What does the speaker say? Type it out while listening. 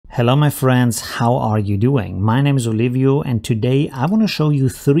Hello my friends, how are you doing? My name is Olivio and today I want to show you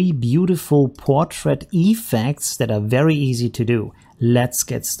 3 beautiful portrait effects that are very easy to do. Let's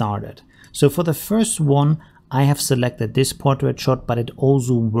get started. So for the first one, I have selected this portrait shot, but it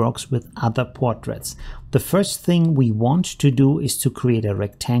also works with other portraits. The first thing we want to do is to create a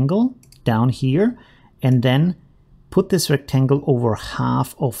rectangle down here and then put this rectangle over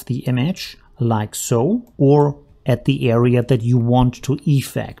half of the image like so, or at the area that you want to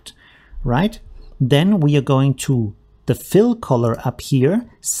effect, right? Then we are going to the fill color up here,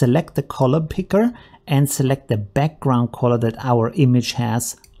 select the color picker and select the background color that our image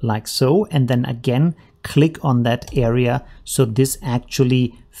has like so, and then again click on that area so this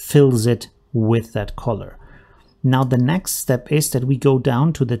actually fills it with that color. Now the next step is that we go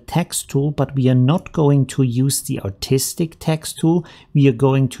down to the text tool, but we are not going to use the artistic text tool. We are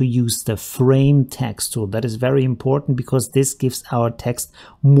going to use the frame text tool. That is very important because this gives our text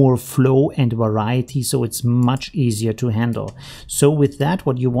more flow and variety, so it's much easier to handle. So with that,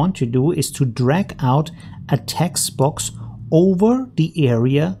 what you want to do is to drag out a text box over the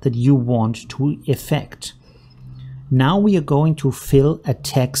area that you want to effect. Now we are going to fill a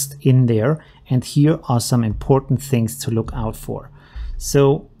text in there, and here are some important things to look out for.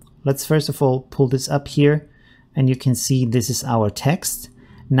 So let's first of all pull this up here, and you can see this is our text.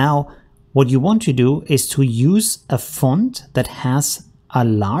 Now what you want to do is to use a font that has a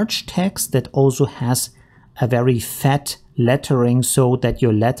large text that also has a very fat lettering so that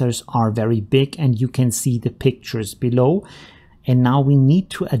your letters are very big and you can see the pictures below. And now we need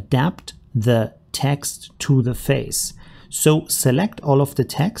to adapt the text to the face. So select all of the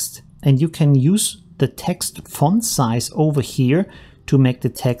text and you can use the text font size over here to make the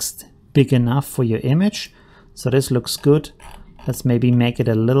text big enough for your image. So this looks good. Let's maybe make it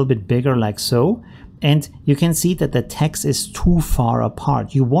a little bit bigger like so. And you can see that the text is too far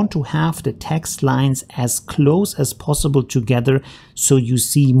apart. You want to have the text lines as close as possible together so you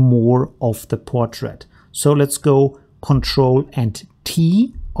see more of the portrait. So let's go Control and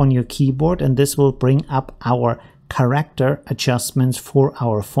T on your keyboard, and this will bring up our character adjustments for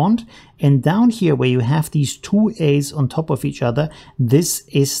our font. And down here where you have these two A's on top of each other, this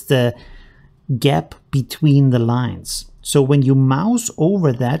is the gap between the lines. So when you mouse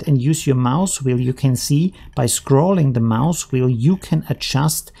over that and use your mouse wheel, you can see by scrolling the mouse wheel you can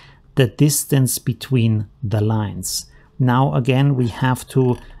adjust the distance between the lines. Now again we have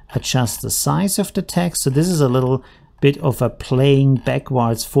to adjust the size of the text, so this is a little bit of a playing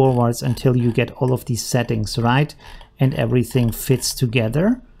backwards, forwards until you get all of these settings right and everything fits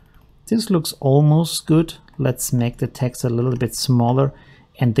together. This looks almost good. Let's make the text a little bit smaller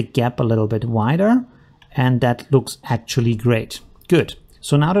and the gap a little bit wider, and that looks actually great. Good.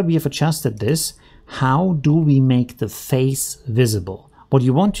 So now that we have adjusted this, how do we make the face visible? What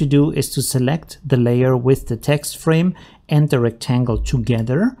you want to do is to select the layer with the text frame and the rectangle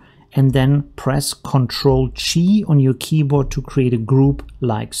together, and then press Ctrl G on your keyboard to create a group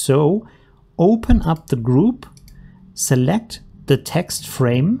like so. Open up the group, select the text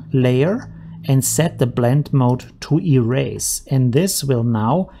frame layer and set the blend mode to erase. And this will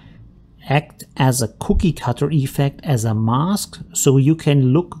now act as a cookie cutter effect, as a mask, so you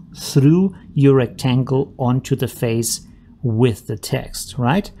can look through your rectangle onto the face with the text,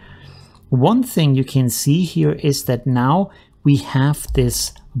 right? One thing you can see here is that now we have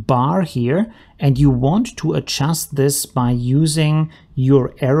this bar here, and you want to adjust this by using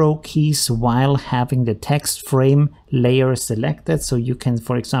your arrow keys while having the text frame layer selected. So you can,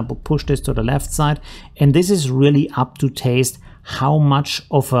 for example, push this to the left side, and this is really up to taste how much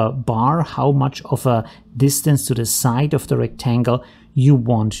of a bar, how much of a distance to the side of the rectangle you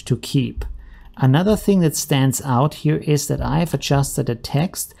want to keep. Another thing that stands out here is that I have adjusted the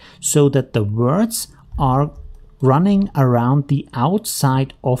text so that the words are running around the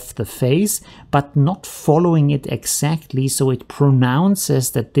outside of the face, but not following it exactly, so it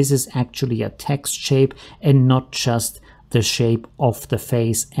pronounces that this is actually a text shape and not just the shape of the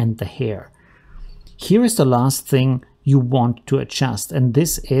face and the hair. Here is the last thing you want to adjust, and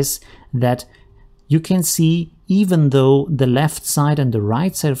this is that you can see even though the left side and the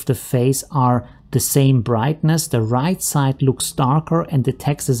right side of the face are the same brightness, the right side looks darker and the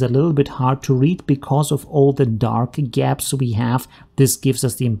text is a little bit hard to read because of all the dark gaps we have. This gives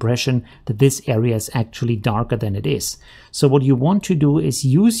us the impression that this area is actually darker than it is. So what you want to do is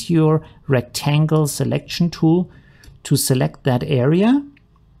use your rectangle selection tool to select that area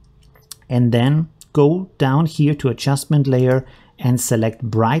and then go down here to adjustment layer and select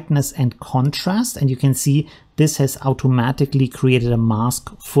brightness and contrast, and you can see this has automatically created a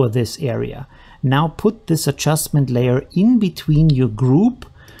mask for this area. Now put this adjustment layer in between your group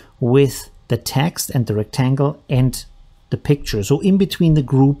with the text and the rectangle and the picture. So in between the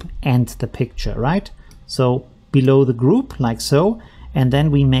group and the picture, right? So below the group, like so. And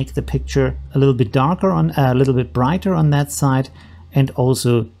then we make the picture a little bit darker, a little bit brighter on that side, and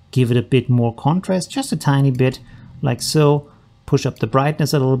also give it a bit more contrast, just a tiny bit, like so. Push up the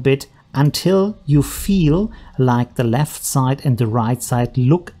brightness a little bit until you feel like the left side and the right side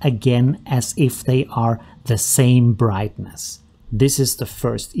look again as if they are the same brightness. This is the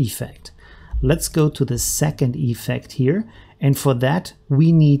first effect. Let's go to the second effect here. And for that,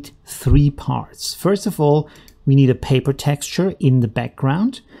 we need 3 parts. First of all, we need a paper texture in the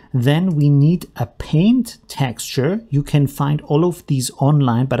background. Then we need a paint texture. You can find all of these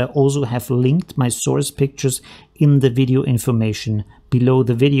online, but I also have linked my source pictures in the video information below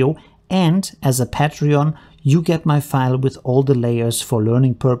the video. And as a Patreon, you get my file with all the layers for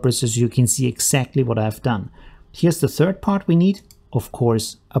learning purposes. You can see exactly what I've done. Here's the third part we need, of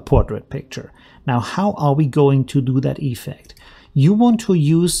course, a portrait picture. Now, how are we going to do that effect? You want to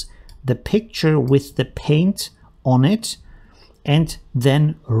use the picture with the paint on it and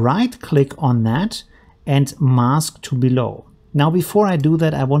then right click on that and mask to below. Now, before I do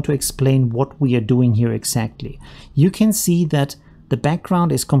that, I want to explain what we are doing here exactly. You can see that the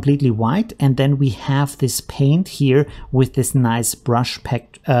background is completely white, and then we have this paint here with this nice brush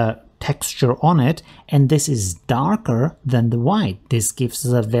texture on it, and this is darker than the white. This gives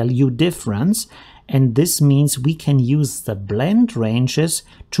us a value difference, and this means we can use the blend ranges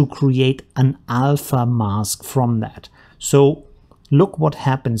to create an alpha mask from that. So look what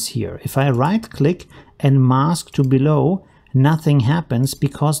happens here. If I right click and mask to below, nothing happens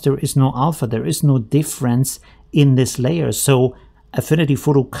because there is no alpha, there is no difference in this layer. So Affinity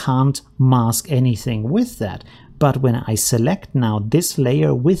Photo can't mask anything with that. But when I select now this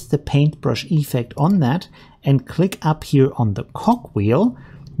layer with the paintbrush effect on that and click up here on the cogwheel,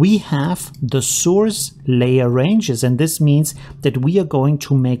 we have the source layer ranges, and this means that we are going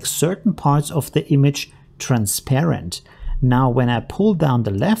to make certain parts of the image transparent. Now, when I pull down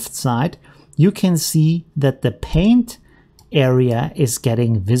the left side, you can see that the paint area is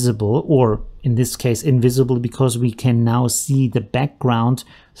getting visible, or in this case invisible, because we can now see the background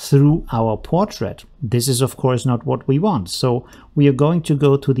through our portrait. This is of course not what we want. So we are going to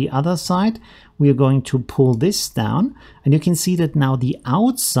go to the other side. We are going to pull this down, and you can see that now the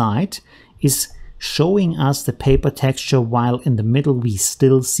outside is showing us the paper texture, while in the middle we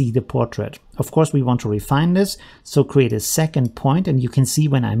still see the portrait. Of course, we want to refine this, so create a second point, and you can see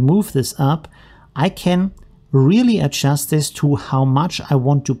when I move this up, I can really adjust this to how much I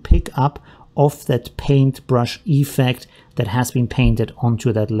want to pick up of that paintbrush effect that has been painted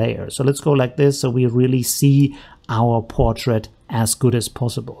onto that layer. So let's go like this, so we really see our portrait as good as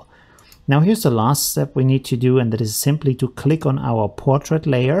possible. Now here's the last step we need to do, and that is simply to click on our portrait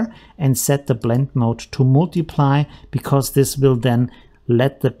layer and set the blend mode to multiply, because this will then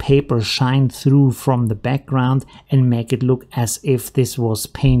let the paper shine through from the background and make it look as if this was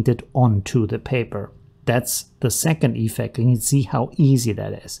painted onto the paper. That's the second effect, and you can see how easy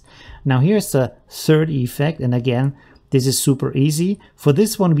that is. Now here's the third effect, and again, this is super easy. For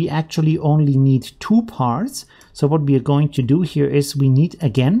this one, we actually only need 2 parts. So what we are going to do here is we need,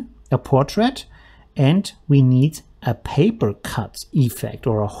 again, a portrait, and we need a paper cut effect,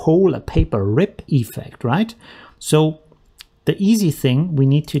 or a paper rip effect, right? So the easy thing we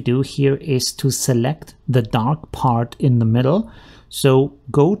need to do here is to select the dark part in the middle. So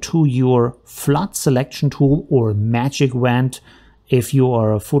go to your flood selection tool or magic wand. If you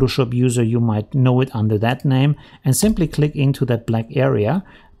are a Photoshop user, you might know it under that name, and simply click into that black area.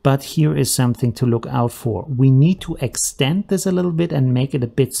 But here is something to look out for. We need to extend this a little bit and make it a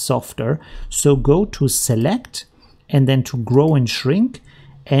bit softer. So go to select and then to grow and shrink,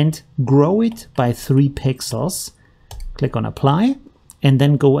 and grow it by 3 pixels. Click on apply, and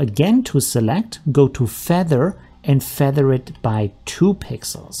then go again to select, go to feather and feather it by 2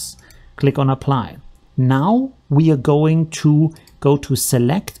 pixels. Click on apply. Now we are going to go to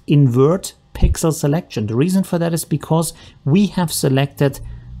select, invert pixel selection. The reason for that is because we have selected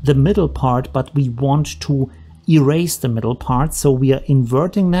the middle part, but we want to erase the middle part. So we are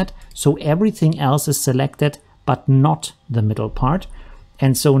inverting that, so everything else is selected, but not the middle part.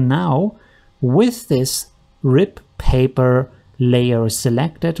 And so now with this rip paper layer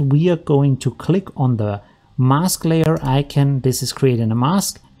selected, we are going to click on the mask layer icon. This is creating a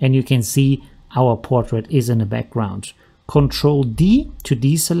mask, and you can see our portrait is in the background. Control D to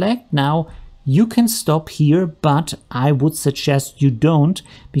deselect. Now you can stop here, but I would suggest you don't,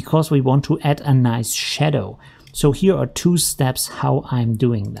 because we want to add a nice shadow. So here are 2 steps how I'm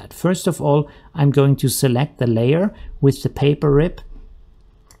doing that. First of all, I'm going to select the layer with the paper rip,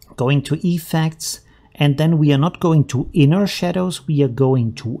 going to effects, and then we are not going to inner shadows, we are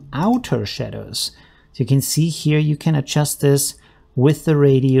going to outer shadows. So you can see here, you can adjust this with the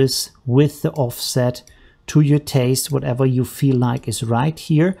radius, with the offset, to your taste, whatever you feel like is right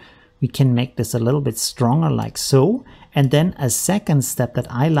here. We can make this a little bit stronger like so. And then a second step that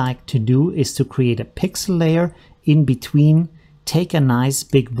I like to do is to create a pixel layer in between, take a nice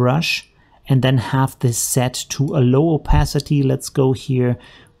big brush, and then have this set to a low opacity. Let's go here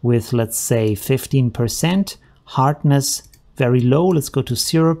with, let's say, 15%, hardness very low. Let's go to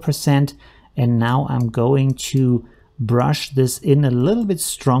 0%. And now I'm going to brush this in a little bit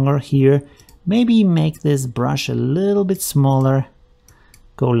stronger here. Maybe make this brush a little bit smaller.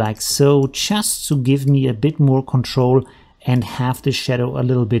 Go like so, just to give me a bit more control and have the shadow a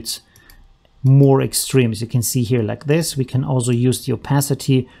little bit more extreme. As you can see here like this, we can also use the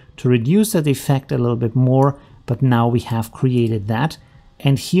opacity to reduce that effect a little bit more, but now we have created that.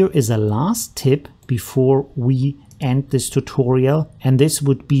 And here is a last tip before we end this tutorial, and this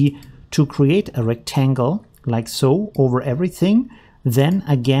would be to create a rectangle like so over everything. Then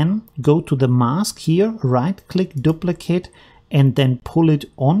again, go to the mask here, right click, duplicate, and then pull it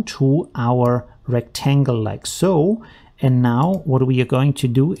onto our rectangle like so. And now what we are going to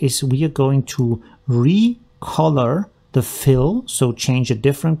do is we are going to recolor the fill. So change a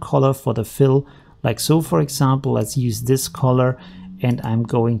different color for the fill like so. For example, let's use this color, and I'm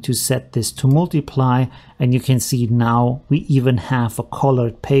going to set this to multiply, and you can see now we even have a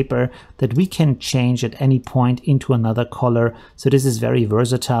colored paper that we can change at any point into another color. So this is very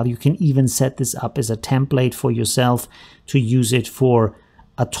versatile. You can even set this up as a template for yourself to use it for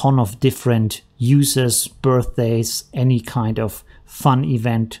a ton of different uses, birthdays, any kind of fun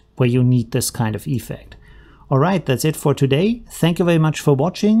event where you need this kind of effect. All right, that's it for today. Thank you very much for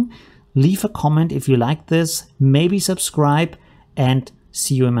watching. Leave a comment if you like this, maybe subscribe, and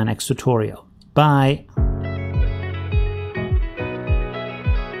see you in my next tutorial. Bye!